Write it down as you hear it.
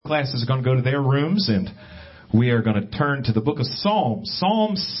classes are going to go to their rooms, and we are going to turn to the book of Psalms,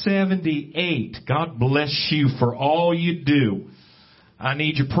 Psalm 78. God bless you for all you do. I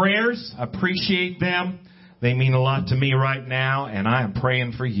need your prayers. I appreciate them. They mean a lot to me right now, and I am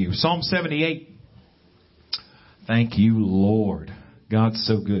praying for you. Psalm 78. Thank you, Lord. God's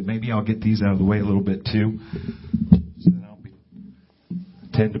so good. Maybe I'll get these out of the way a little bit too. So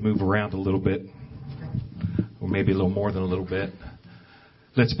tend to move around a little bit, or maybe a little more than a little bit.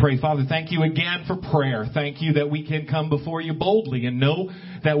 Let's pray. Father, thank you again for prayer. Thank you that we can come before you boldly and know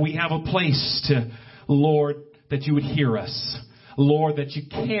that we have a place to, Lord, that you would hear us. Lord, that you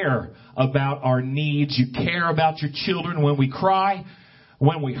care about our needs. You care about your children when we cry,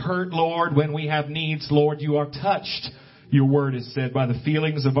 when we hurt, Lord, when we have needs. Lord, you are touched, your word is said, by the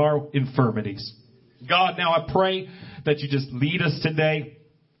feelings of our infirmities. God, now I pray that you just lead us today.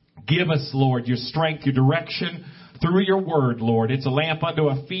 Give us, Lord, your strength, your direction through your word, Lord. It's a lamp unto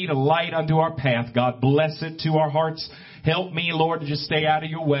our feet, a light unto our path. God, bless it to our hearts. Help me, Lord, to just stay out of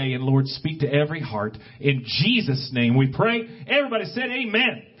your way. And, Lord, speak to every heart. In Jesus' name we pray. Everybody said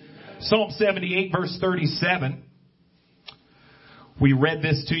amen. Psalm 78, verse 37. We read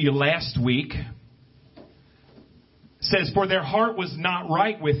this to you last week. It says, for their heart was not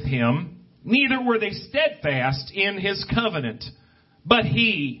right with him, neither were they steadfast in his covenant. But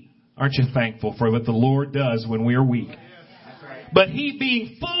he, aren't you thankful for what the Lord does when we are weak? But he,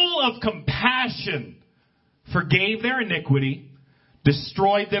 being full of compassion, forgave their iniquity,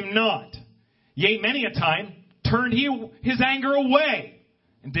 destroyed them not. Yea, many a time turned he his anger away,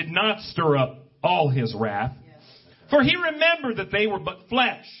 and did not stir up all his wrath. For he remembered that they were but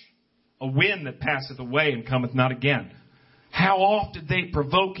flesh, a wind that passeth away and cometh not again. How oft did they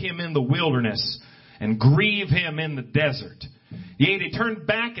provoke him in the wilderness, and grieve him in the desert? Yea, they turned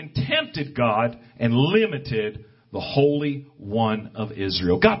back and tempted God, and limited the Holy One of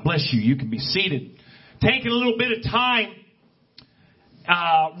Israel. God bless you. You can be seated. Taking a little bit of time,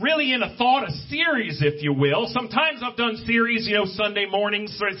 really in a thought, a series, if you will. Sometimes I've done series, Sunday morning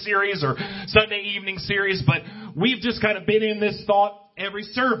series or Sunday evening series, but we've just kind of been in this thought every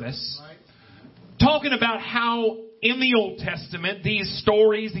service. Talking about how in the Old Testament, these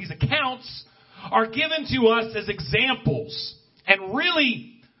stories, these accounts are given to us as examples and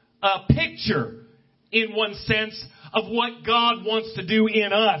really a picture, in one sense, of what God wants to do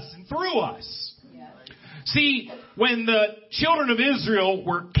in us and through us. See, when the children of Israel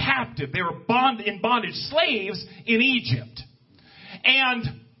were captive, they were in bondage, slaves in Egypt.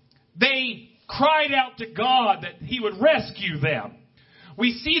 And they cried out to God that he would rescue them.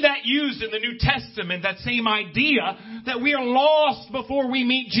 We see that used in the New Testament, that same idea that we are lost before we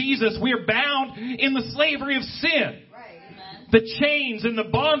meet Jesus. We are bound in the slavery of sin. The chains and the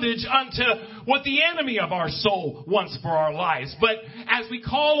bondage unto what the enemy of our soul wants for our lives. But as we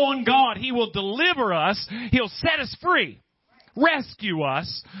call on God, he will deliver us. He'll set us free, rescue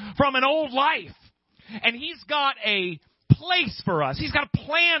us from an old life. And he's got a place for us. He's got a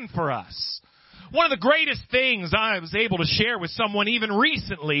plan for us. One of the greatest things I was able to share with someone even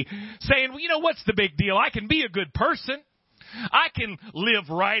recently, saying, well, what's the big deal? I can be a good person. I can live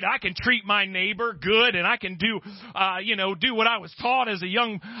right. I can treat my neighbor good, and I can do what I was taught as a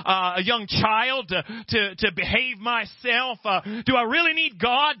young child to behave myself. Do I really need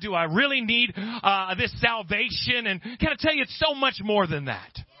God? Do I really need this salvation? And can I tell you, it's so much more than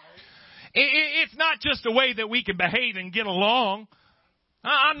that. It's not just a way that we can behave and get along.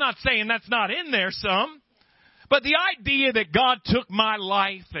 I'm not saying that's not in there some, but the idea that God took my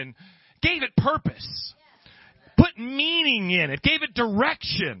life and gave it purpose. Put meaning in it, gave it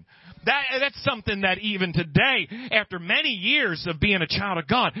direction. That's something that even today, after many years of being a child of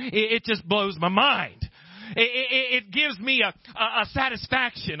God, it just blows my mind. It gives me a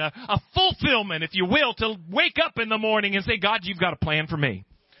satisfaction, a fulfillment, if you will, to wake up in the morning and say, God, you've got a plan for me.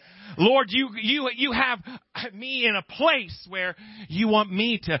 Lord, you have me in a place where you want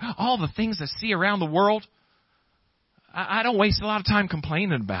me to, all the things I see around the world, I don't waste a lot of time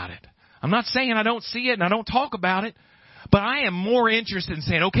complaining about it. I'm not saying I don't see it and I don't talk about it, but I am more interested in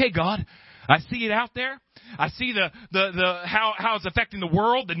saying, okay, God, I see it out there. I see how it's affecting the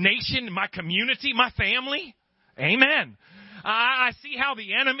world, the nation, my community, my family. Amen. I see how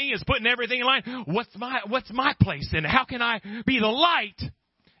the enemy is putting everything in line. What's my place in it? How can I be the light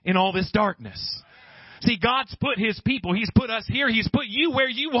in all this darkness? See, God's put his people, he's put us here, he's put you where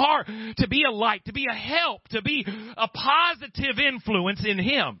you are to be a light, to be a help, to be a positive influence in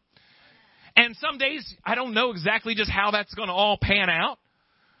him. And some days, I don't know exactly just how that's going to all pan out.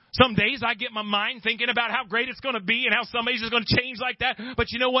 Some days I get my mind thinking about how great it's going to be and how somebody's just going to change like that.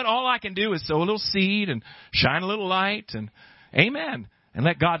 But you know what? All I can do is sow a little seed and shine a little light. And amen. and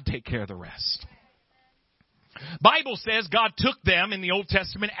let God take care of the rest. Bible says God took them in the Old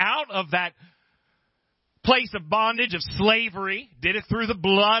Testament out of that place of bondage, of slavery, did it through the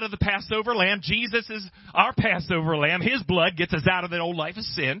blood of the Passover lamb. Jesus is our Passover lamb. His blood gets us out of that old life of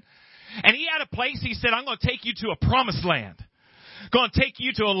sin. And he had a place, he said, I'm going to take you to a promised land. Going to take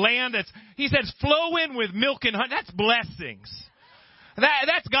you to a land that's, he says, flowing with milk and honey. That's blessings.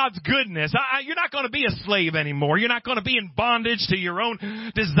 That's God's goodness. You're not going to be a slave anymore. You're not going to be in bondage to your own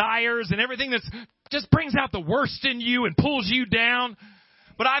desires and everything that's just brings out the worst in you and pulls you down.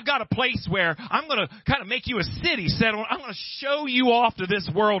 But I've got a place where I'm going to kind of make you a city settle. I'm going to show you off to this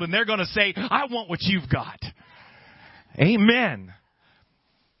world, and they're going to say, I want what you've got. Amen.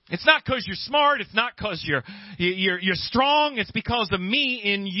 It's not because you're smart. It's not because you're strong. It's because of me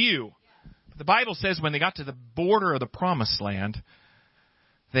in you. The Bible says when they got to the border of the promised land,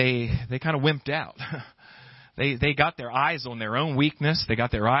 they kind of wimped out. They got their eyes on their own weakness. They got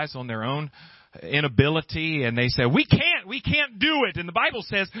their eyes on their own inability, and they said, we can't do it. And the Bible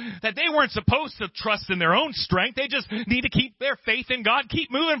says that they weren't supposed to trust in their own strength. They just need to keep their faith in God, keep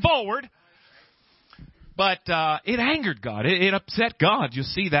moving forward. But it angered God. It upset God. You'll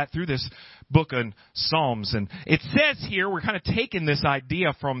see that through this book in Psalms. And it says here, we're kind of taking this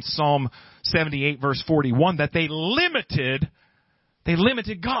idea from Psalm 78, verse 41, that they limited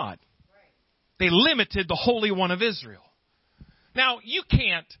God. They limited the Holy One of Israel. Now, you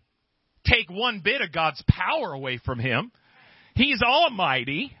can't take one bit of God's power away from him. He's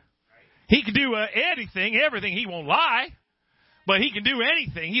almighty. He can do anything, everything. He won't lie, but he can do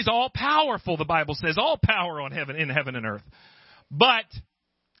anything. He's all powerful, the Bible says, all power on heaven and earth. But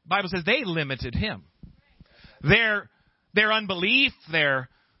the Bible says they limited him. Their unbelief, their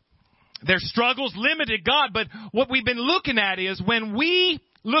struggles limited God. But what we've been looking at is when we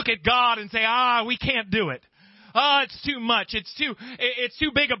look at God and say, we can't do it. It's too much. It's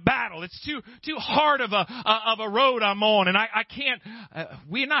too big a battle. It's too hard of a road I'm on, and I can't.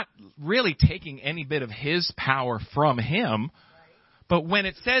 We're not really taking any bit of his power from him. But when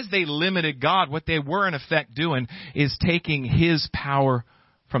it says they limited God, what they were in effect doing is taking his power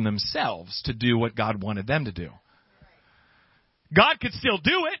from themselves to do what God wanted them to do. God could still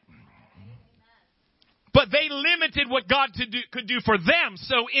do it, but they limited what God could do for them.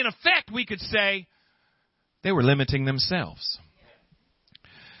 So in effect, we could say, they were limiting themselves.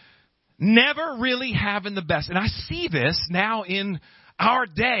 Never really having the best. And I see this now in our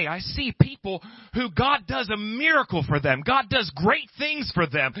day. I see people who God does a miracle for them. God does great things for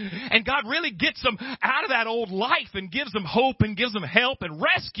them. And God really gets them out of that old life and gives them hope and gives them help and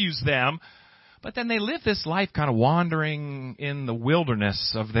rescues them. But then they live this life kind of wandering in the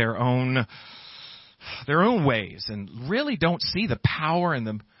wilderness of their own ways and really don't see the power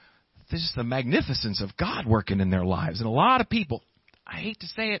and just the magnificence of God working in their lives. And a lot of people, I hate to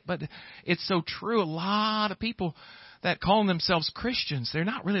say it, but it's so true. A lot of people that call themselves Christians, they're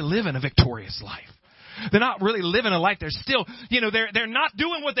not really living a victorious life. They're not really living a life. They're still, they're not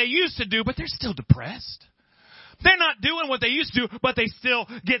doing what they used to do, but they're still depressed. They're not doing what they used to, but they still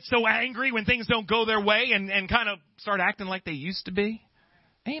get so angry when things don't go their way and kind of start acting like they used to be.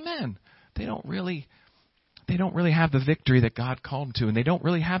 Amen. They don't really have the victory that God called them to, and they don't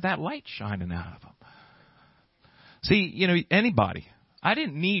really have that light shining out of them. See, anybody. I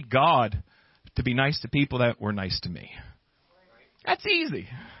didn't need God to be nice to people that were nice to me. That's easy.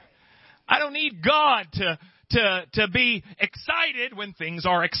 I don't need God to be excited when things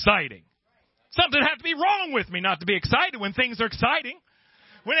are exciting. Something has to be wrong with me not to be excited when things are exciting.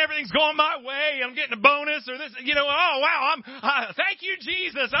 When everything's going my way, I'm getting a bonus or this, thank you,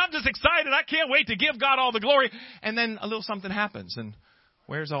 Jesus. I'm just excited. I can't wait to give God all the glory. And then a little something happens. And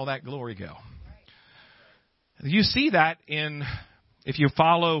where's all that glory go? You see that if you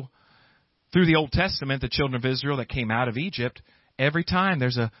follow through the Old Testament, the children of Israel that came out of Egypt, every time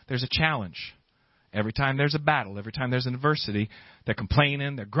there's a challenge. Every time there's a battle, every time there's an adversity, they're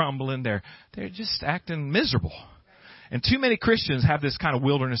complaining, they're grumbling, they're just acting miserable. And too many Christians have this kind of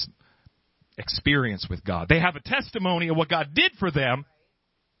wilderness experience with God. They have a testimony of what God did for them.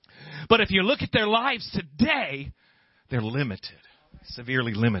 But if you look at their lives today, they're limited,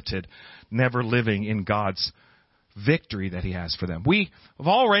 severely limited, never living in God's victory that he has for them. We have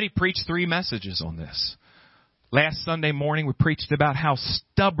already preached 3 messages on this. Last Sunday morning, we preached about how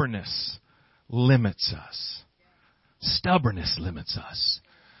stubbornness limits us. Stubbornness limits us.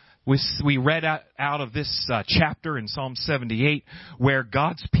 We read out of this chapter in Psalm 78 where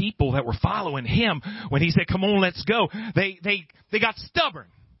God's people that were following him, when he said, come on, let's go, they got stubborn.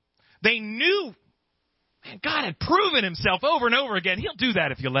 They knew, man, God had proven himself over and over again. He'll do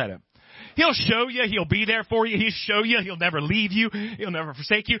that if you let him. He'll show you. He'll be there for you. He'll show you. He'll never leave you. He'll never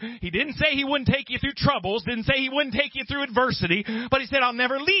forsake you. He didn't say He wouldn't take you through troubles. Didn't say He wouldn't take you through adversity. But He said, I'll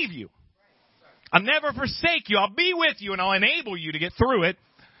never leave you. I'll never forsake you. I'll be with you and I'll enable you to get through it.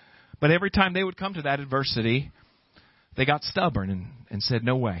 But every time they would come to that adversity, they got stubborn and said,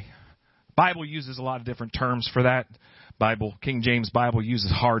 no way. Bible uses a lot of different terms for that. King James Bible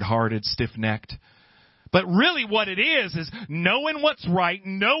uses hard-hearted, stiff-necked. But really what it is knowing what's right,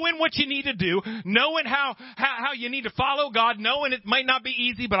 knowing what you need to do, knowing how you need to follow God, knowing it might not be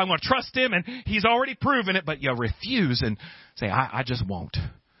easy, but I'm going to trust Him, and He's already proven it, but you refuse and say, I just won't.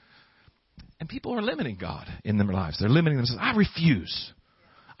 And people are limiting God in their lives. They're limiting themselves. I refuse.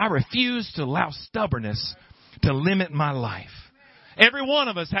 I refuse to allow stubbornness to limit my life. Every one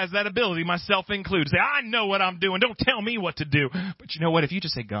of us has that ability, myself included. Say, I know what I'm doing. Don't tell me what to do. But you know what? If you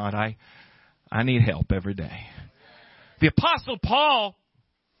just say, God, I need help every day. The Apostle Paul,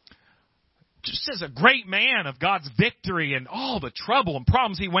 just as a great man of God's victory and all the trouble and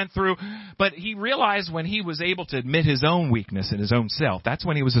problems he went through, but he realized when he was able to admit his own weakness in his own self, that's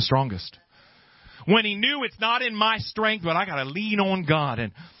when he was the strongest. When he knew it's not in my strength, but I got to lean on God.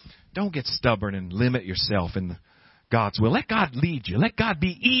 And don't get stubborn and limit yourself in God's will. Let God lead you. Let God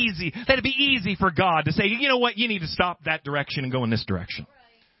be easy. Let it be easy for God to say, you know what, you need to stop that direction and go in this direction.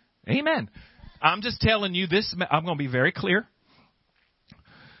 Right. Amen. I'm just telling you this. I'm going to be very clear.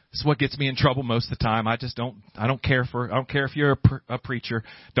 This is what gets me in trouble most of the time. I don't care if you're a preacher.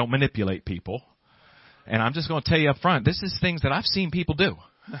 Don't manipulate people. And I'm just going to tell you up front, this is things that I've seen people do.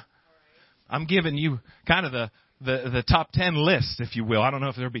 I'm giving you kind of the top 10 list, if you will. I don't know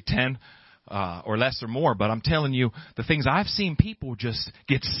if there'll be 10 or less or more, but I'm telling you the things I've seen people just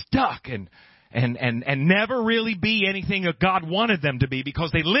get stuck and never really be anything that God wanted them to be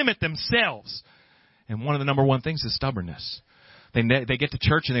because they limit themselves. And one of the number one things is stubbornness. They get to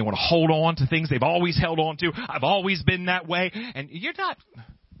church and they want to hold on to things they've always held on to. I've always been that way. And you're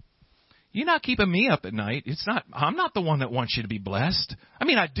not keeping me up at night. I'm not the one that wants you to be blessed. I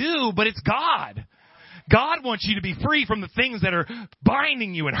mean, I do, but it's God. God wants you to be free from the things that are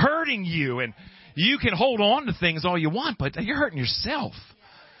binding you and hurting you. And you can hold on to things all you want, but you're hurting yourself.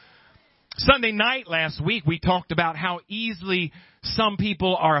 Sunday night last week, we talked about how easily some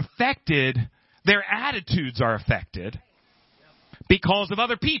people are affected. Their attitudes are affected because of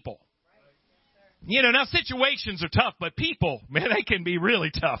other people. You know, now situations are tough, but people, man, they can be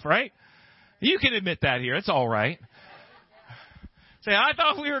really tough, right? You can admit that here. It's all right. Say, I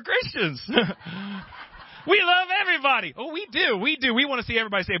thought we were Christians. We love everybody. Oh, we do. We want to see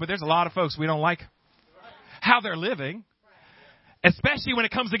everybody saved, but there's a lot of folks we don't like how they're living, especially when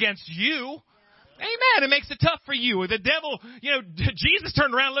it comes against you. Amen. It makes it tough for you. The devil, Jesus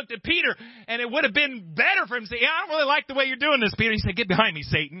turned around and looked at Peter, and it would have been better for him to say, I don't really like the way you're doing this, Peter. He said, get behind me,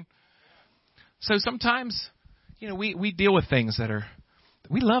 Satan. So sometimes, we deal with things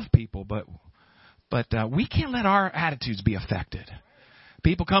we love people, but we can't let our attitudes be affected.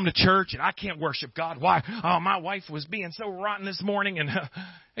 People come to church and I can't worship God. Why? Oh, my wife was being so rotten this morning, and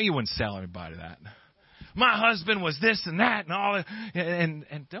you wouldn't tell everybody that. My husband was this and that and all that.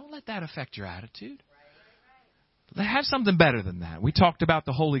 And don't let that affect your attitude. Have something better than that. We talked about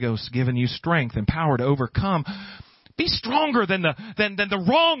the Holy Ghost giving you strength and power to overcome. Be stronger than the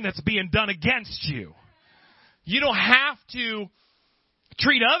wrong that's being done against you. You don't have to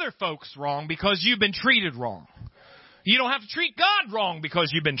treat other folks wrong because you've been treated wrong. You don't have to treat God wrong because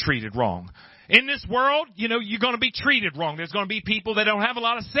you've been treated wrong. In this world, you're going to be treated wrong. There's going to be people that don't have a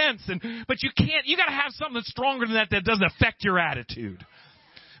lot of sense. But you got to have something stronger than that doesn't affect your attitude.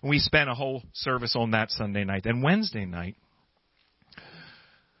 And we spent a whole service on that Sunday night. And Wednesday night,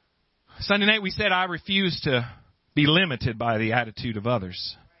 we said, I refuse to be limited by the attitude of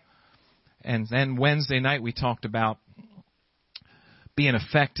others. And then Wednesday night, we talked about being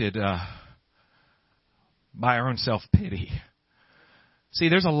affected by our own self-pity. See,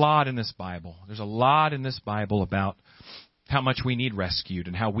 there's a lot in this Bible. There's a lot in this Bible about how much we need rescued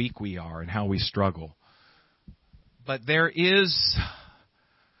and how weak we are and how we struggle. But there is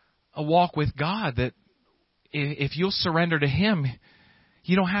a walk with God that if you'll surrender to Him,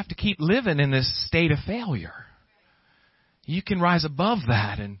 you don't have to keep living in this state of failure. You can rise above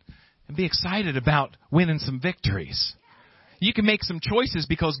that and be excited about winning some victories. You can make some choices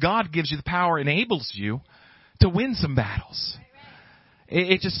because God gives you the power, enables you to win some battles.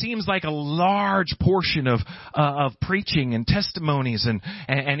 It just seems like a large portion of preaching and testimonies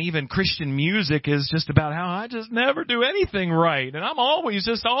and even Christian music is just about how I just never do anything right. And I'm always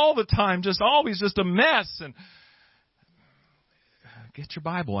just all the time, just always just a mess. And get your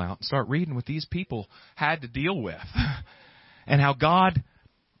Bible out and start reading what these people had to deal with and how God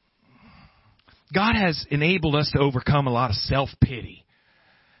God has enabled us to overcome a lot of self-pity.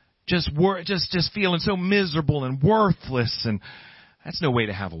 Just feeling so miserable and worthless, and that's no way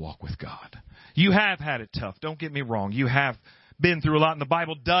to have a walk with God. You have had it tough. Don't get me wrong. You have been through a lot, and the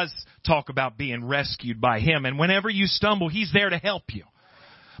Bible does talk about being rescued by Him. And whenever you stumble, He's there to help you.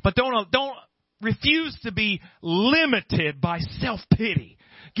 But don't refuse to be limited by self-pity.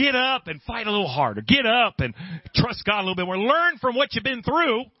 Get up and fight a little harder. Get up and trust God a little bit more. Learn from what you've been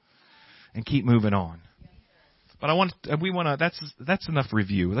through and keep moving on. But that's enough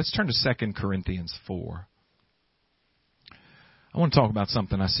review. Let's turn to 2 Corinthians 4. I want to talk about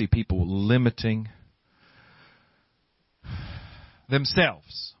something I see people limiting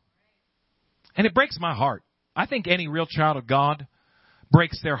themselves. And it breaks my heart. I think any real child of God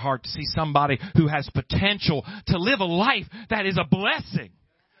breaks their heart to see somebody who has potential to live a life that is a blessing.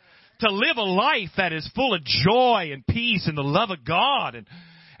 To live a life that is full of joy and peace and the love of God.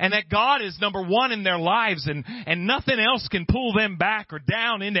 And that God is number one in their lives, and nothing else can pull them back or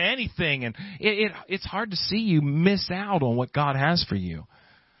down into anything. And it's hard to see you miss out on what God has for you.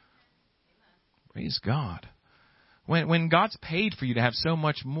 Praise God. When God's paid for you to have so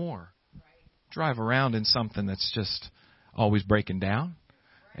much more, drive around in something that's just always breaking down.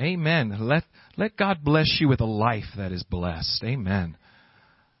 Amen. Let God bless you with a life that is blessed. Amen.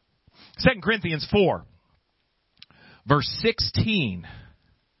 2 Corinthians 4, verse 16.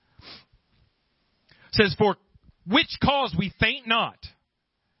 Says, for which cause we faint not.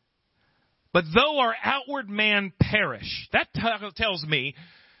 But though our outward man perish. That tells me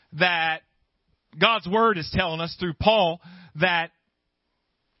that God's Word is telling us through Paul that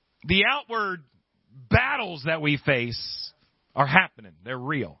the outward battles that we face are happening. They're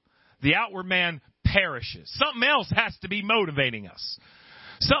real. The outward man perishes. Something else has to be motivating us.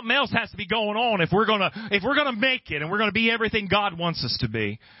 Something else has to be going on if we're gonna make it and we're gonna be everything God wants us to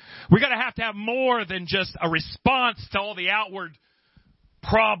be. We're gonna have to have more than just a response to all the outward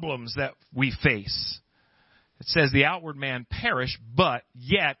problems that we face. It says the outward man perish, but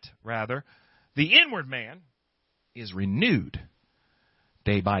yet, rather, the inward man is renewed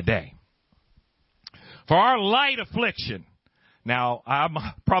day by day. For our light affliction. Now, I'm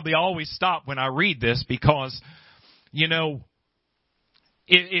probably always stop when I read this because,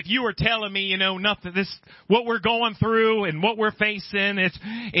 if you were telling me, nothing, what we're going through and what we're facing,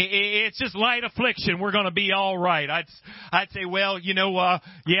 it's just light affliction. We're going to be all right. I'd say, well,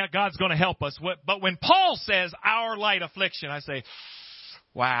 yeah, God's going to help us. But when Paul says our light affliction, I say,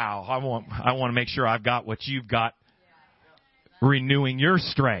 wow, I want to make sure I've got what you've got, renewing your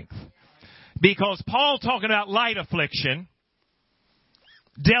strength. Because Paul, talking about light affliction,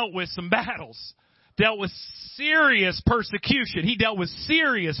 dealt with some battles. Dealt with serious persecution. He dealt with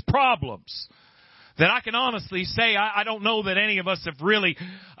serious problems that I can honestly say I don't know that any of us have really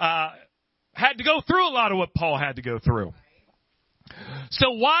had to go through a lot of what Paul had to go through.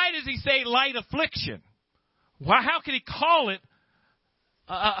 So why does he say light affliction? How can he call it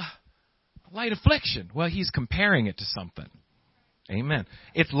light affliction? Well, he's comparing it to something. Amen.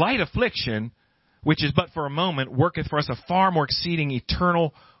 It's light affliction, which is but for a moment, worketh for us a far more exceeding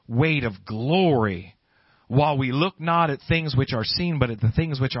eternal weight of glory, while we look not at things which are seen, but at the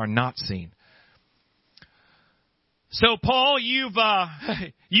things which are not seen. So, Paul, you've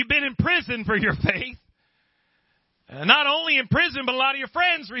been in prison for your faith. Not only in prison, but a lot of your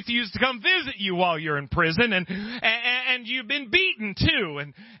friends refuse to come visit you while you're in prison, and you've been beaten too,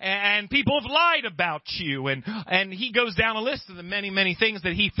 and people have lied about you, and he goes down a list of the many, many things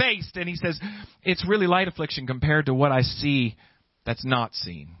that he faced, and he says, it's really light affliction compared to what I see that's not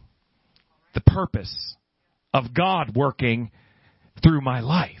seen. The purpose of God working through my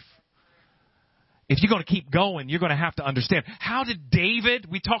life. If you're going to keep going, you're going to have to understand. How did David,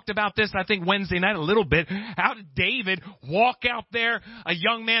 we talked about this, I think, Wednesday night a little bit. How did David walk out there, a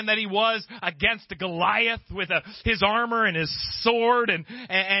young man that he was, against a Goliath with his armor and his sword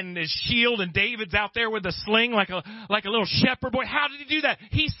and his shield, and David's out there with a sling like a little shepherd boy? How did he do that?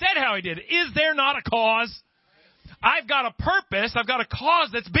 He said how he did it. Is there not a cause? I've got a purpose. I've got a cause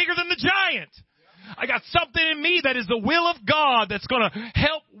that's bigger than the giant. I got something in me that is the will of God that's going to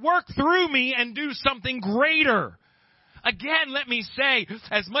help work through me and do something greater. Again, let me say,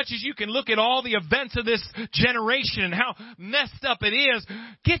 as much as you can look at all the events of this generation and how messed up it is,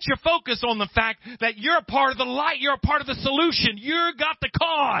 get your focus on the fact that you're a part of the light. You're a part of the solution. You got the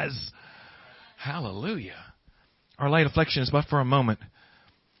cause. Hallelujah. Our light affliction is but for a moment.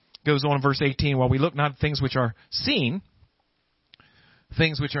 Goes on in verse 18, while we look not at things which are seen,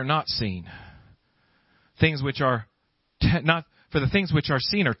 things which are not seen. Things which are not, for the things which are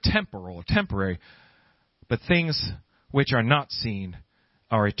seen are temporal or temporary, but things which are not seen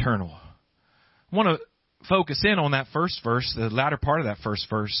are eternal. I want to focus in on that first verse, the latter part of that first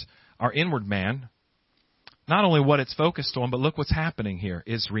verse, our inward man. Not only what it's focused on, but look what's happening here.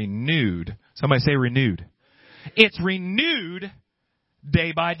 It's renewed. Somebody say renewed. It's renewed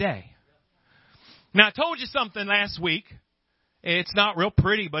day by day. Now, I told you something last week. It's not real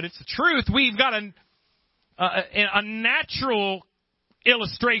pretty, but it's the truth. We've got a natural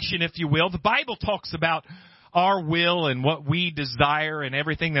illustration, if you will. The Bible talks about our will and what we desire and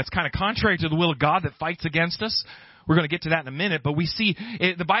everything that's kind of contrary to the will of God that fights against us. We're going to get to that in a minute, but we see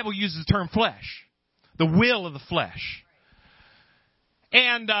the Bible uses the term flesh, the will of the flesh.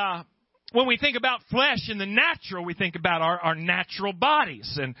 And when we think about flesh in the natural, we think about our natural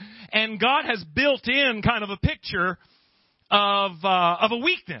bodies. And God has built in kind of a picture of a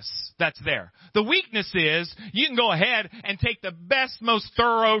weakness that's there. The weakness is you can go ahead and take the best, most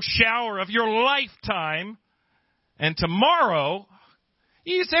thorough shower of your lifetime, and tomorrow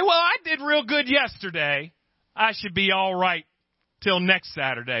you say, well, I did real good yesterday. I should be all right till next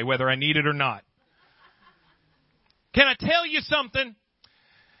Saturday, whether I need it or not. Can I tell you something?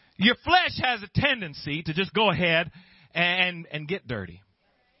 Your flesh has a tendency to just go ahead and get dirty.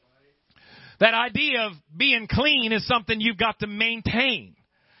 That idea of being clean is something you've got to maintain.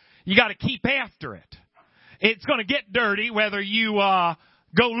 You got to keep after it. It's going to get dirty whether you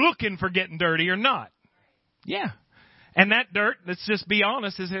go looking for getting dirty or not. Yeah. And that dirt, let's just be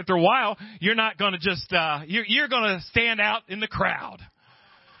honest, is after a while, you're not going to just, you're going to stand out in the crowd.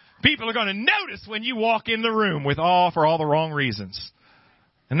 People are going to notice when you walk in the room for all the wrong reasons.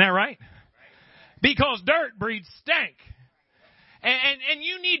 Isn't that right? Because dirt breeds stank. And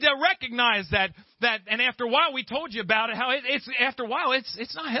you need to recognize that, and after a while we told you about it, how after a while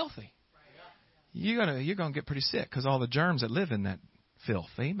it's not healthy. You're gonna get pretty sick because all the germs that live in that filth.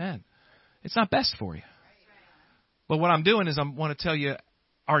 Amen. It's not best for you. But what I'm doing is I want to tell you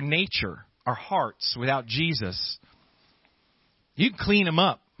our nature, our hearts without Jesus, you can clean them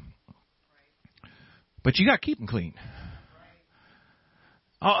up. But you got to keep them clean.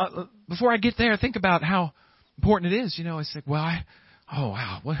 Before I get there, think about how important it is. You know, I said, well, oh,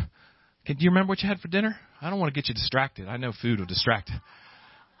 wow. What? Do you remember what you had for dinner? I don't want to get you distracted. I know food will distract.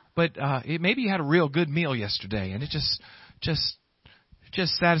 But maybe you had a real good meal yesterday, and it just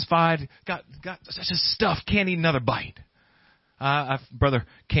satisfied, got just stuffed, can't eat another bite. Brother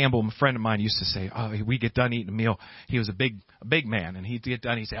Campbell, a friend of mine, used to say, we get done eating a meal. He was a big man, and he'd get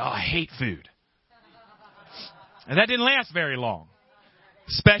done, he'd say, I hate food. And that didn't last very long.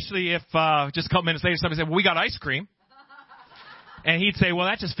 Especially if just a couple minutes later somebody said, well, we got ice cream. And he'd say, well,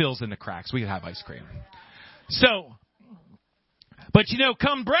 that just fills in the cracks. We can have ice cream. So, but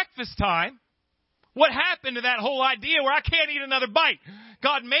come breakfast time, what happened to that whole idea where I can't eat another bite?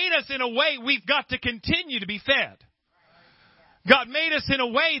 God made us in a way we've got to continue to be fed. God made us in a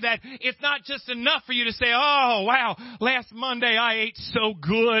way that it's not just enough for you to say, oh, wow, last Monday I ate so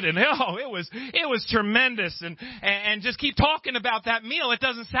good and it was tremendous and just keep talking about that meal. It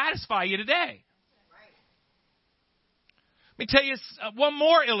doesn't satisfy you today. Let me tell you one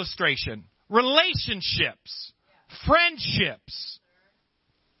more illustration. Relationships, friendships.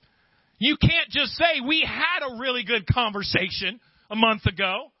 You can't just say we had a really good conversation a month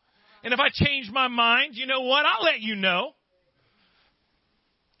ago. And if I change my mind, you know what? I'll let you know.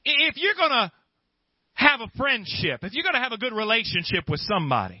 If you're going to have a friendship, if you're going to have a good relationship with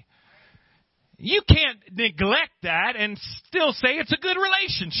somebody, you can't neglect that and still say it's a good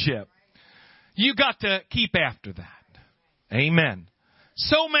relationship. You got to keep after that. Amen.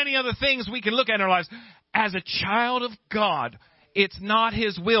 So many other things we can look at in our lives. As a child of God, it's not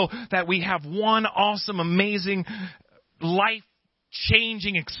His will that we have one awesome, amazing,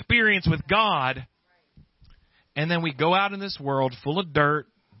 life-changing experience with God, and then we go out in this world full of dirt,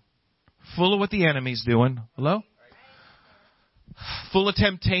 full of what the enemy's doing. Hello? Full of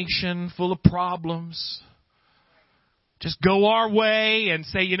temptation, full of problems. Just go our way and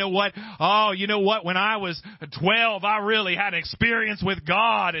say, you know what? Oh, you know what? When I was 12, I really had an experience with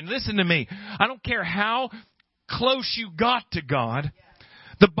God. And listen to me. I don't care how close you got to God.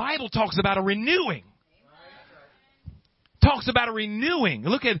 The Bible talks about a renewing. Talks about a renewing.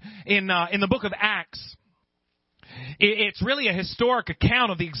 Look at in the book of Acts. It's really a historic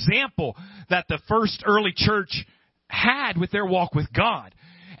account of the example that the first early church had with their walk with God.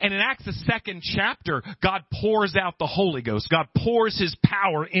 And in Acts, the 2nd chapter, God pours out the Holy Ghost. God pours His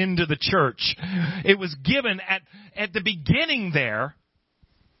power into the church. It was given at the beginning there.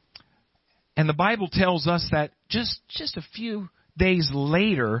 And the Bible tells us that just a few days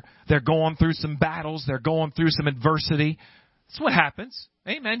later, they're going through some battles. They're going through some adversity. That's what happens.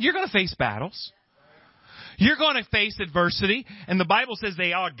 Amen. You're going to face battles. You're going to face adversity. And the Bible says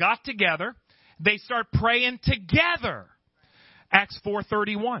they all got together. they start praying together. Acts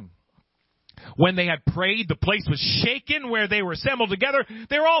 4:31. When they had prayed, the place was shaken where they were assembled together.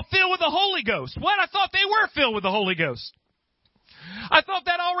 They were all filled with the Holy Ghost. What? I thought they were filled with the Holy Ghost. I thought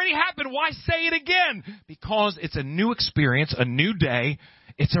that already happened. Why say it again? Because it's a new experience, a new day.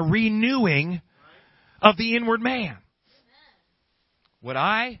 It's a renewing of the inward man. What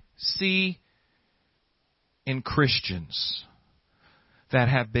I see in Christians that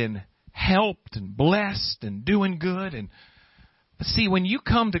have been helped and blessed and doing good, but see, when you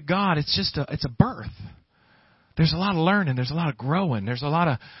come to God, it's a birth. There's a lot of learning. There's a lot of growing. There's a lot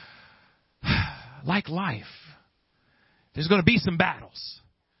of, like life, there's going to be some battles.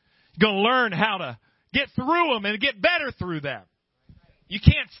 You're going to learn how to get through them and get better through them. You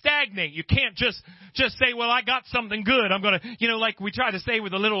can't stagnate. You can't just say, well, I got something good. I'm going to, like we try to say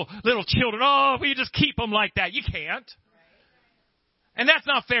with the little children, oh, if you just keep them like that. You can't. And that's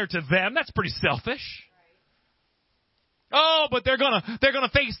not fair to them. That's pretty selfish. Oh, but they're gonna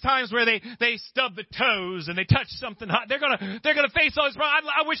face times where they stub the toes and they touch something hot. They're gonna face all this.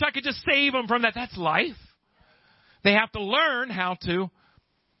 I wish I could just save them from that. That's life. They have to learn how to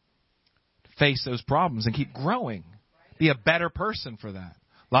face those problems and keep growing. Be a better person for that.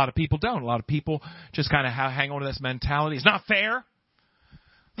 A lot of people don't. A lot of people just kind of hang on to this mentality. It's not fair.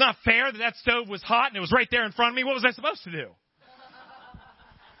 It's not fair that stove was hot and it was right there in front of me. What was I supposed to do?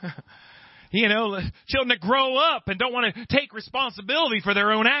 Children that grow up and don't want to take responsibility for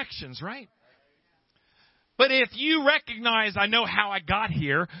their own actions, right? But if you recognize, I know how I got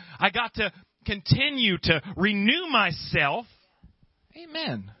here, I got to continue to renew myself.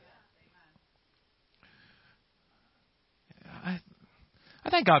 Amen. I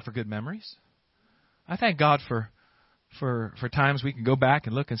thank God for good memories. I thank God for times we can go back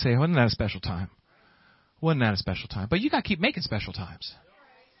and look and say, wasn't that a special time? Wasn't that a special time? But you got to keep making special times.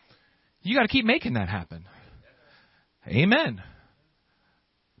 You got to keep making that happen. Amen.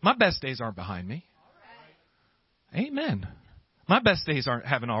 My best days aren't behind me. Amen. My best days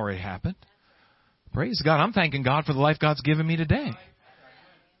haven't already happened. Praise God. I'm thanking God for the life God's given me today.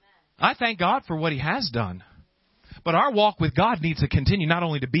 I thank God for what He has done. But our walk with God needs to continue not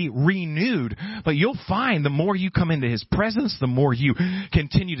only to be renewed, but you'll find the more you come into His presence, the more you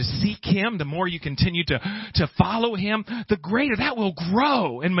continue to seek Him, the more you continue to follow Him, the greater that will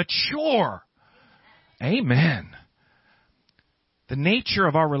grow and mature. Amen. The nature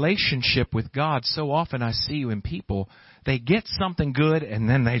of our relationship with God, so often I see in people, they get something good and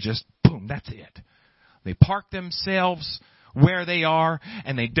then they just, boom, that's it. They park themselves where they are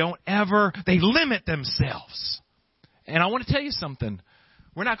and they limit themselves. And I want to tell you something.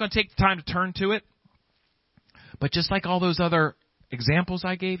 We're not going to take the time to turn to it. But just like all those other examples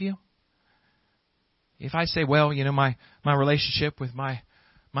I gave you, if I say, well, my relationship with my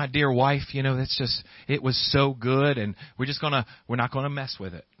dear wife, it was so good and we're not going to mess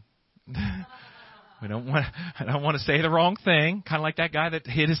with it. I don't want to say the wrong thing. Kind of like that guy that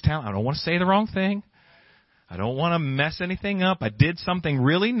hid his talent. I don't want to say the wrong thing. I don't want to mess anything up. I did something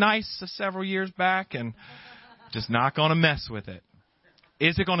really nice several years back and just not going to mess with it.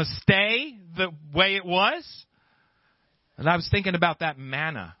 Is it going to stay the way it was? And I was thinking about that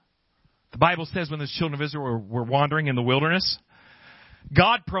manna. The Bible says when the children of Israel were wandering in the wilderness,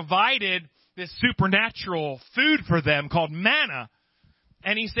 God provided this supernatural food for them called manna.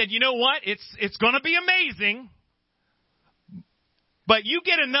 And He said, you know what? It's going to be amazing, but you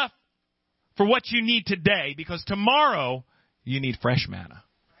get enough for what you need today because tomorrow you need fresh manna.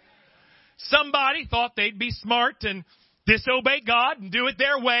 Somebody thought they'd be smart and disobey God and do it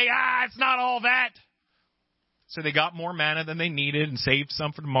their way. It's not all that. So they got more manna than they needed and saved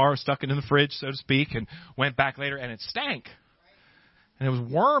some for tomorrow, stuck it in the fridge, so to speak, and went back later and it stank. And it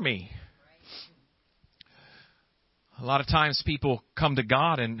was wormy. A lot of times people come to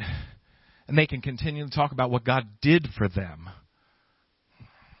God and they can continue to talk about what God did for them.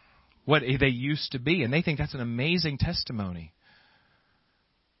 What they used to be. And they think that's an amazing testimony.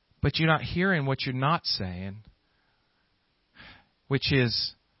 But you're not hearing what you're not saying, which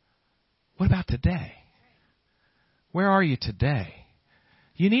is, what about today? Where are you today?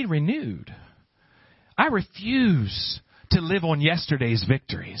 You need renewed. I refuse to live on yesterday's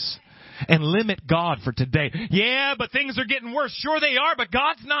victories and limit God for today. Yeah, but things are getting worse. Sure they are, but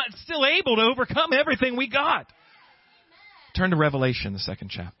God's not still able to overcome everything we got. Turn to Revelation, the 2nd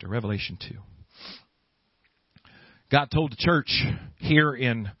chapter, Revelation 2. God told the church here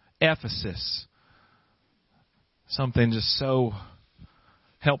in Ephesus something just so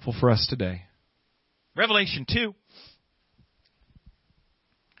helpful for us today. Revelation 2.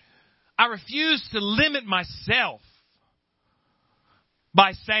 I refuse to limit myself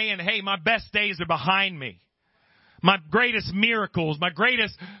by saying, hey, my best days are behind me. My greatest miracles, my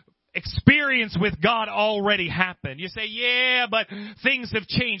greatest experience with God already happened. You say, yeah, but things have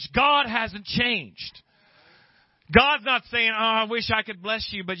changed. God hasn't changed. God's not saying, oh, I wish I could bless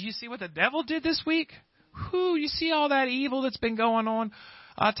you, but you see what the devil did this week? Whew, you see all that evil that's been going on?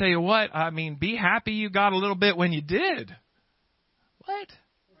 I'll tell you what, I mean, be happy you got a little bit when you did. What?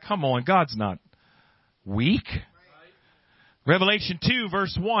 Come on, God's not weak. Revelation 2,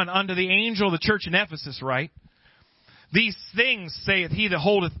 verse 1, unto the angel of the church in Ephesus write, these things saith he that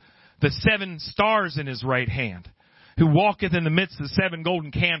holdeth the 7 stars in his right hand, who walketh in the midst of the 7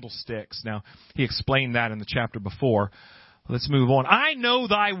 golden candlesticks. Now, he explained that in the chapter before. Let's move on. I know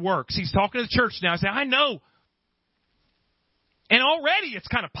thy works. He's talking to the church now. He said, I know. And already it's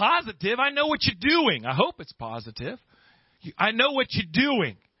kind of positive. I know what you're doing. I hope it's positive. I know what you're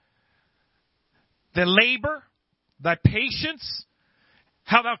doing. The labor, thy patience,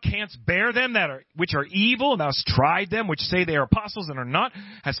 how thou canst bear them which are evil, and thou hast tried them, which say they are apostles and are not,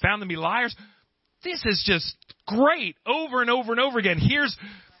 hast found them to be liars. This is just great over and over and over again. Here's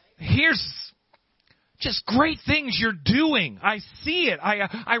just great things you're doing. I see it.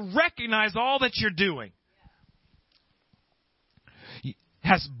 I recognize all that you're doing.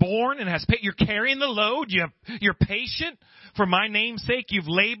 Has borne and has paid. You're carrying the load. You're patient. For my name's sake, you've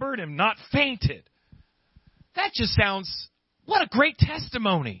labored and not fainted. That just sounds, what a great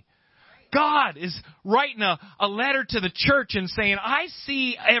testimony. God is writing a letter to the church and saying, I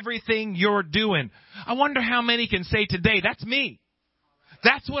see everything you're doing. I wonder how many can say today, that's me.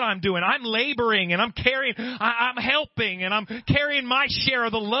 That's what I'm doing. I'm laboring and I'm helping and I'm carrying my share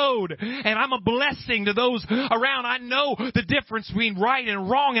of the load and I'm a blessing to those around. I know the difference between right and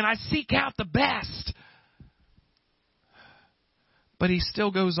wrong and I seek out the best. But he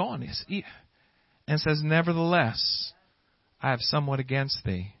still goes on and says, nevertheless, I have somewhat against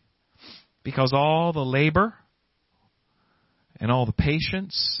thee, because all the labor and all the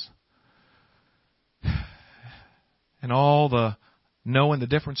patience and all the knowing the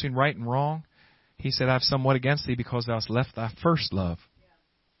difference between right and wrong, he said, I have somewhat against thee because thou hast left thy first love.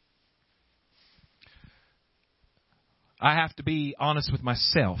 I have to be honest with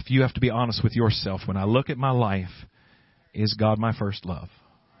myself. You have to be honest with yourself. When I look at my life, is God my first love?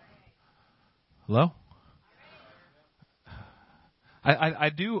 Hello? I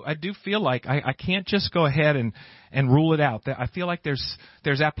do feel like I can't just go ahead and rule it out. I feel like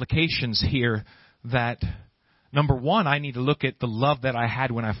there's applications here that, number one, I need to look at the love that I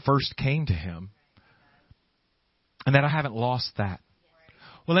had when I first came to Him, and that I haven't lost that.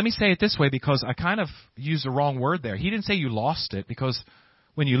 Well, let me say it this way, because I kind of used the wrong word there. He didn't say you lost it, because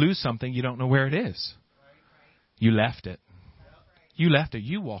when you lose something, you don't know where it is. You left it. You left it.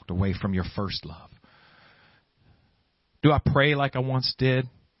 You walked away from your first love. Do I pray like I once did?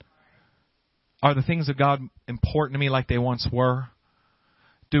 Are the things of God important to me like they once were?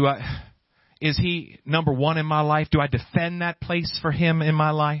 Is He number one in my life? Do I defend that place for Him in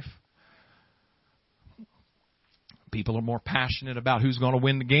my life? People are more passionate about who's going to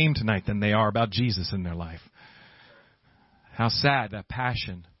win the game tonight than they are about Jesus in their life. How sad that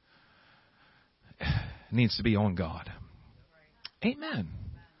passion needs to be on God. Amen.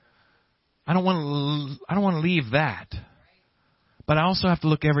 I don't want to leave that. But I also have to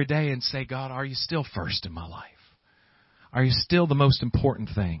look every day and say, God, are you still first in my life? Are you still the most important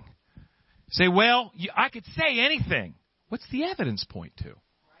thing? Say, well, I could say anything. What's the evidence point to?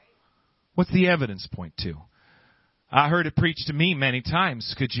 What's the evidence point to? I heard it preached to me many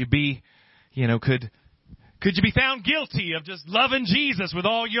times. Could you be found guilty of just loving Jesus with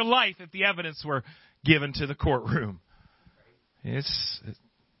all your life if the evidence were given to the courtroom?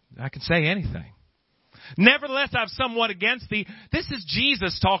 I can say anything. Nevertheless, I have somewhat against thee. This is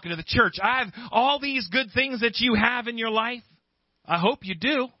Jesus talking to the church. I have all these good things that you have in your life. I hope you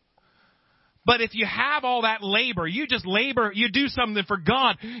do. But if you have all that labor, you just labor, you do something for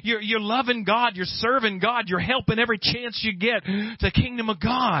God. You're loving God, you're serving God, you're helping every chance you get to the kingdom of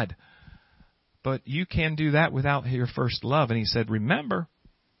God. But you can do that without your first love. And He said, remember.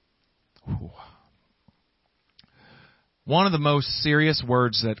 One of the most serious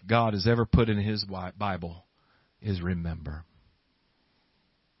words that God has ever put in His Bible is remember.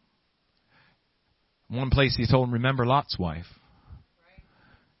 One place He told him, remember Lot's wife.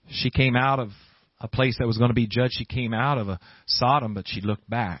 She came out of a place that was going to be judged. She came out of a Sodom, but she looked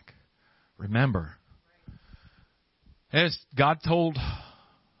back. Remember. As God told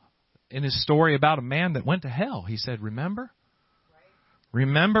in His story about a man that went to hell, He said, remember?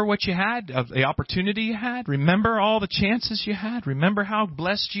 Remember what you had, the opportunity you had. Remember all the chances you had. Remember how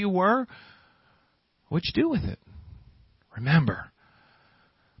blessed you were. What'd you do with it? Remember.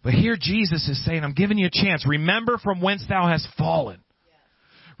 But here Jesus is saying, I'm giving you a chance. Remember from whence thou hast fallen.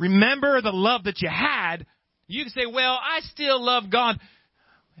 Remember the love that you had. You can say, well, I still love God.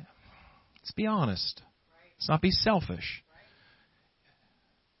 Let's be honest. Let's not be selfish.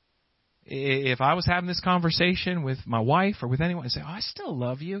 If I was having this conversation with my wife or with anyone, I'd say, I still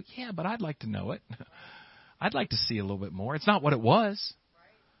love you. Yeah, but I'd like to know it. I'd like to see a little bit more. It's not what it was.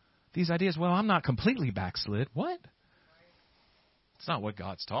 These ideas, well, I'm not completely backslid. What? It's not what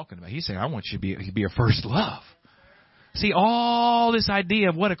God's talking about. He's saying, I want you to be your first love. See, all this idea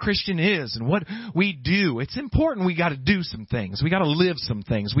of what a Christian is and what we do, it's important. We got to do some things. We got to live some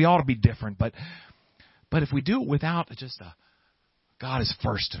things. We ought to be different. But if we do it without just God is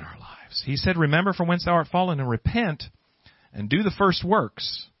first in our lives. He said, remember from whence thou art fallen and repent and do the first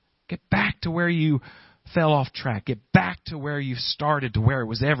works. Get back to where you fell off track. Get back to where you started, to where it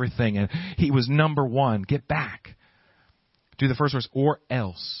was everything and He was number one. Get back. Do the first works or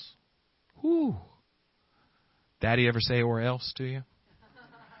else. Whew. Daddy ever say or else to you?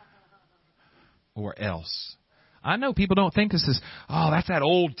 Or else. I know people don't think this is, that's that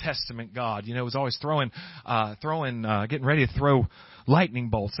Old Testament God. You know, was always getting ready to throw lightning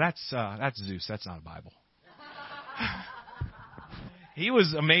bolts. That's Zeus. That's not a Bible. He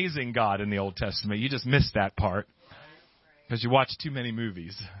was amazing God in the Old Testament. You just missed that part because you watch too many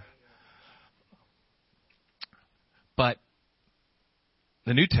movies. But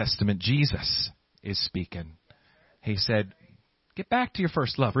the New Testament, Jesus is speaking. He said, get back to your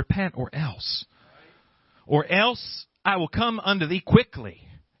first love. Repent or else. Or else I will come unto thee quickly.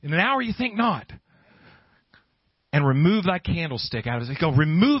 In an hour you think not. And remove thy candlestick out of it. Go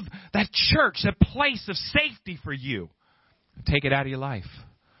remove that church, that place of safety for you. Take it out of your life.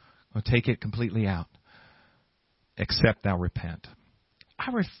 Or take it completely out. Except thou repent.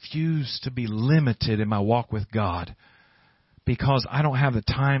 I refuse to be limited in my walk with God because I don't have the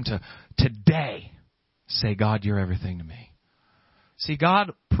time to today say, God, you're everything to me. See,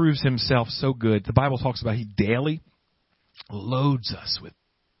 God proves Himself so good. The Bible talks about He daily loads us with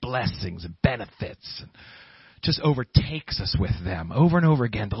blessings and benefits and just overtakes us with them over and over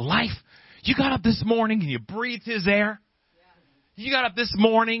again. The life, you got up this morning and you breathed His air. You got up this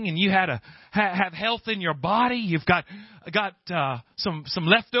morning and you had have health in your body. You've got some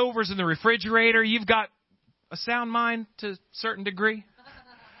leftovers in the refrigerator. You've got a sound mind to a certain degree.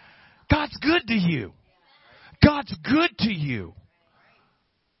 God's good to you. God's good to you.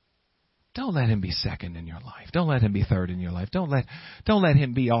 Don't let Him be second in your life. Don't let Him be third in your life. Don't let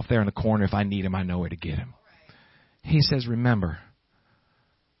Him be off there in the corner. If I need Him, I know where to get Him. He says, remember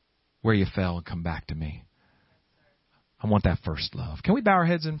where you fell and come back to me. I want that first love. Can we bow our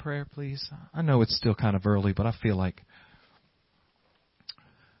heads in prayer, please? I know it's still kind of early, but I feel like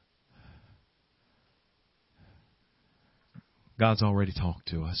God's already talked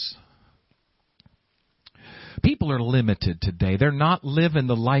to us. People are limited today. They're not living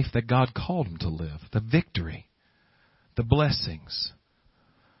the life that God called them to live. The victory, the blessings.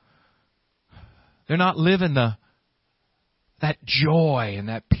 They're not living that joy and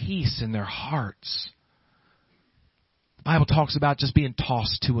that peace in their hearts. The Bible talks about just being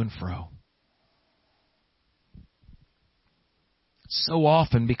tossed to and fro. So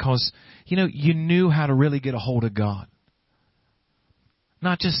often because, you knew how to really get a hold of God.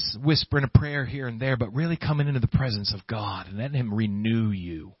 Not just whispering a prayer here and there, but really coming into the presence of God and letting Him renew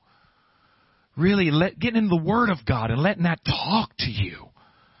you. Really getting into the Word of God and letting that talk to you.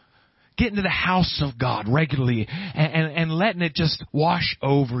 Getting to the house of God regularly and letting it just wash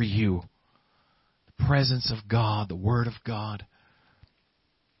over you. The presence of God, the Word of God.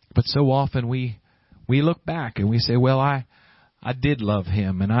 But so often we look back and we say, well, I did love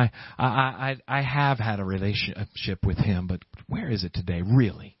Him and I have had a relationship with Him, but where is it today,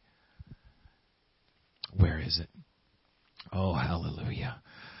 really? Where is it? Oh, hallelujah.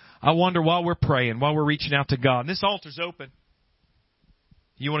 I wonder while we're praying, while we're reaching out to God, and this altar's open.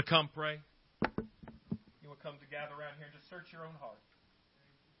 You want to come pray? You want to come to gather around here? Just search your own heart.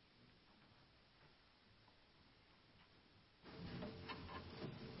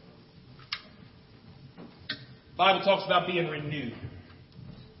 The Bible talks about being renewed.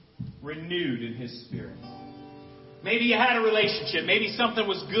 Renewed in His Spirit. Maybe you had a relationship. Maybe something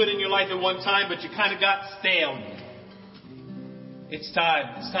was good in your life at one time, but you kind of got stale. It's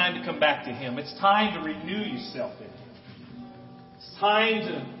time. It's time to come back to Him. It's time to renew yourself in Him. It's time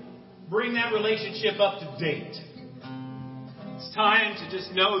to bring that relationship up to date. It's time to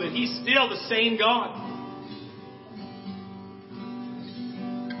just know that He's still the same God.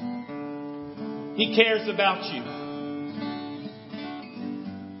 He cares about you.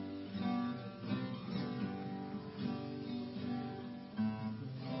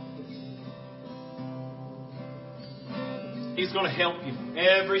 He's going to help you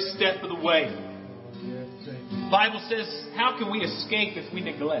every step of the way. The Bible says, how can we escape if we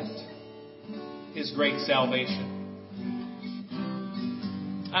neglect His great salvation?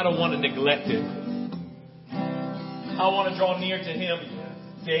 I don't want to neglect it. I want to draw near to Him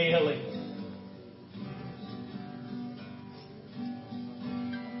daily.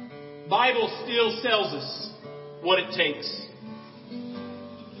 The Bible still tells us what it takes.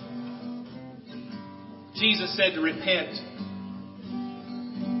 Jesus said to repent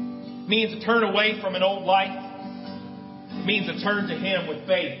means to turn away from an old life. It means to turn to Him with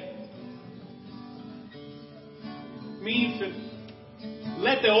faith. It means to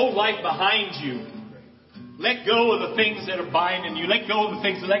let the old life behind you. Let go of the things that are binding you. Let go of the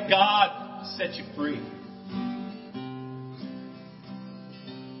things that let God set you free.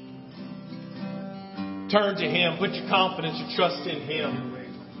 Turn to Him. Put your confidence, your trust in Him.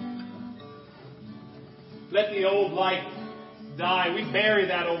 Let the old life die. We bury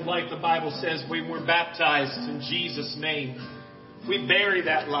that old life, the Bible says, when we're baptized in Jesus' name. We bury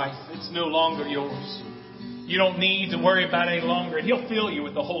that life. It's no longer yours. You don't need to worry about it any longer. And He'll fill you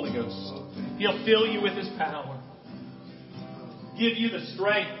with the Holy Ghost. He'll fill you with His power. Give you the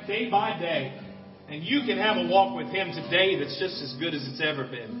strength day by day. And you can have a walk with Him today that's just as good as it's ever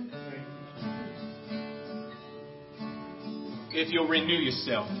been. If you'll renew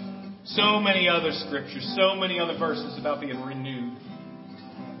yourself. So many other scriptures, so many other verses about being renewed.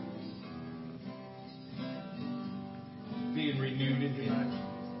 Being renewed in Him.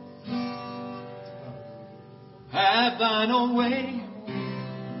 Have Thine own way.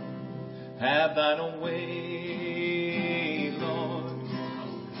 Have Thine own way, Lord.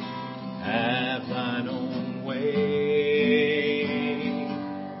 Have Thine own way.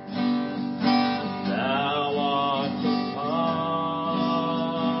 Thou art the potter,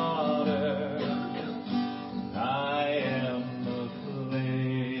 I am the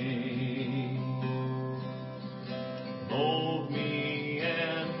clay. Mold me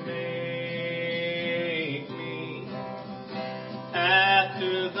and make me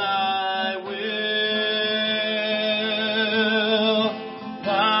after Thy will,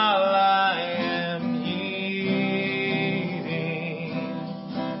 while I am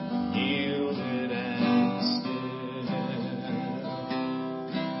yielded and still.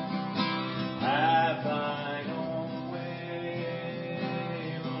 Have Thine own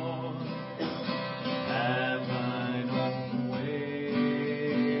way, Lord. Have Thine own way.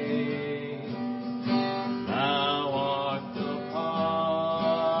 Thou art the potter,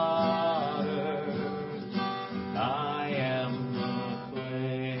 I am the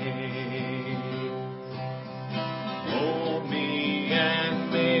clay. Mold me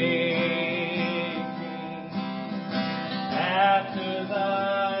and make me after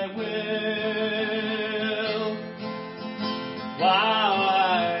Thy will, while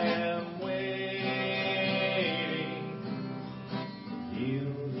I am waiting,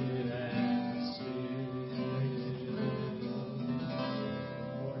 yielded and still.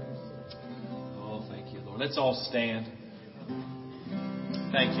 Oh, thank you, Lord. Let's all stand.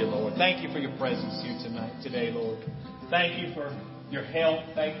 Thank you, Lord. Thank you for your presence here today, Lord. Thank you for your help.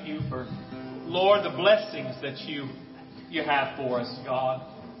 Thank you for, Lord, the blessings that you have for us, God.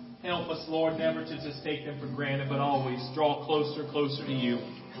 Help us, Lord, never to just take them for granted, but always draw closer and closer to you.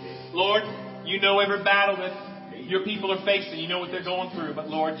 Lord, you know every battle that your people are facing. You know what they're going through. But,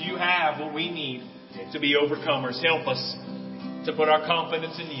 Lord, you have what we need to be overcomers. Help us to put our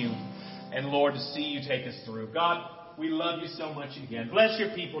confidence in you. And, Lord, to see you take us through. God, we love you so much again. Bless your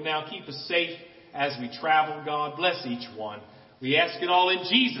people now. Keep us safe as we travel, God. Bless each one. We ask it all in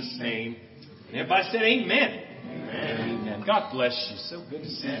Jesus' name. And everybody said amen. Amen. God bless you. So good to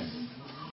see you.